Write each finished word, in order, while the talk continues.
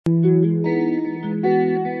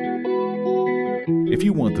If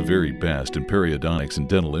you want the very best in periodontics and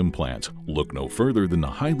dental implants, look no further than the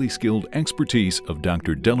highly skilled expertise of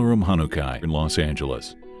Dr. Delaram Hanukai in Los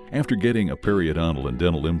Angeles. After getting a periodontal and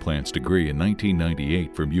dental implants degree in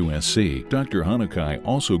 1998 from USC, Dr. Hanukai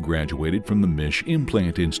also graduated from the Mish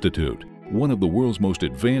Implant Institute, one of the world's most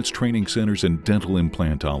advanced training centers in dental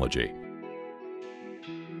implantology.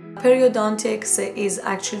 Periodontics is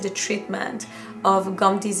actually the treatment of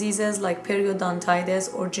gum diseases like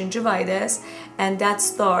periodontitis or gingivitis, and that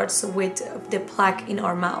starts with the plaque in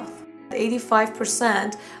our mouth.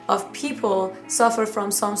 85% of people suffer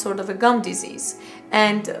from some sort of a gum disease,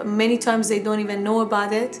 and many times they don't even know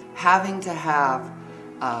about it. Having to have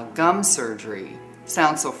gum surgery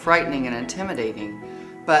sounds so frightening and intimidating,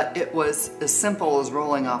 but it was as simple as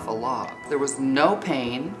rolling off a log. There was no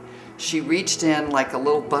pain. She reached in like a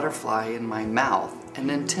little butterfly in my mouth, and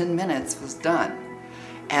in 10 minutes was done.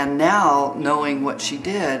 And now, knowing what she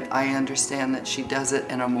did, I understand that she does it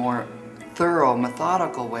in a more thorough,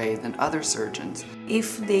 methodical way than other surgeons.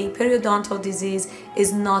 If the periodontal disease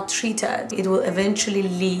is not treated, it will eventually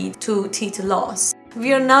lead to teeth loss.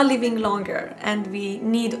 We are now living longer and we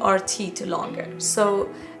need our teeth longer. So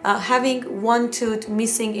having one tooth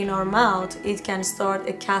missing in our mouth, it can start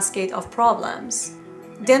a cascade of problems.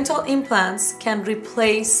 Dental implants can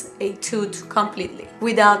replace a tooth completely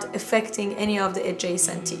without affecting any of the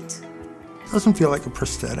adjacent teeth. It doesn't feel like a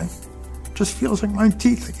prosthetic. It just feels like my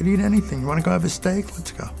teeth. I could eat anything. You want to go have a steak?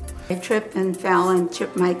 Let's go. I tripped and fell and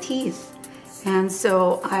chipped my teeth. And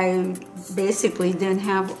so I basically didn't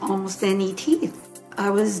have almost any teeth.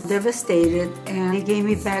 I was devastated, and it gave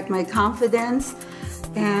me back my confidence,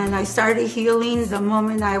 and I started healing the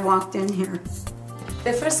moment I walked in here.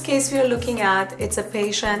 The first case we are looking at, it's a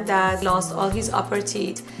patient that lost all his upper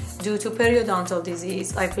teeth due to periodontal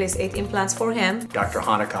disease. I placed 8 implants for him. Dr.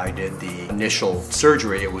 Hanukai did the initial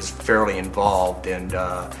surgery. It was fairly involved, and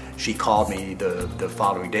she called me the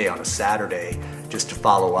following day on a Saturday just to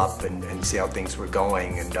follow up and see how things were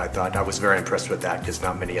going, and I thought I was very impressed with that because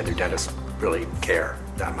not many other dentists really care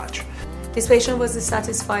that much. This patient was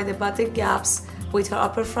dissatisfied about the gaps with her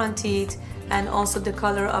upper front teeth and also the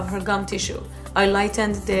color of her gum tissue. I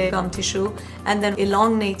lightened the gum tissue and then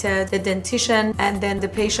elongated the dentition, and then the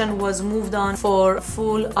patient was moved on for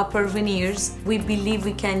full upper veneers. We believe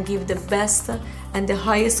we can give the best and the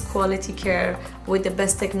highest quality care with the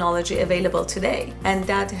best technology available today. And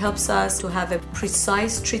that helps us to have a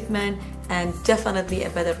precise treatment and definitely a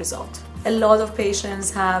better result. A lot of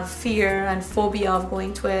patients have fear and phobia of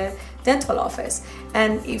going to a dental office,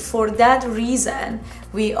 and for that reason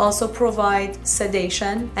we also provide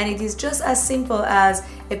sedation, and it is just as simple as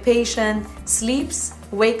a patient sleeps,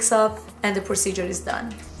 wakes up, and the procedure is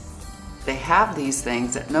done. They have these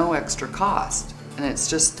things at no extra cost, and it's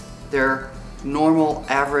just their normal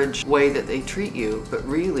average way that they treat you, but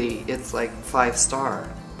really it's like 5-star.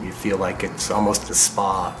 You feel like it's almost a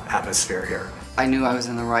spa atmosphere here. I knew I was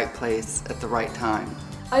in the right place at the right time.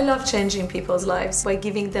 I love changing people's lives by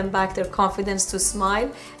giving them back their confidence to smile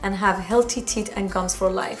and have healthy teeth and gums for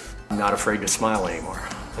life. I'm not afraid to smile anymore.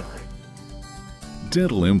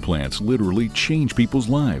 Dental implants literally change people's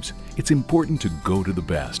lives. It's important to go to the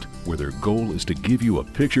best, where their goal is to give you a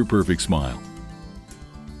picture-perfect smile.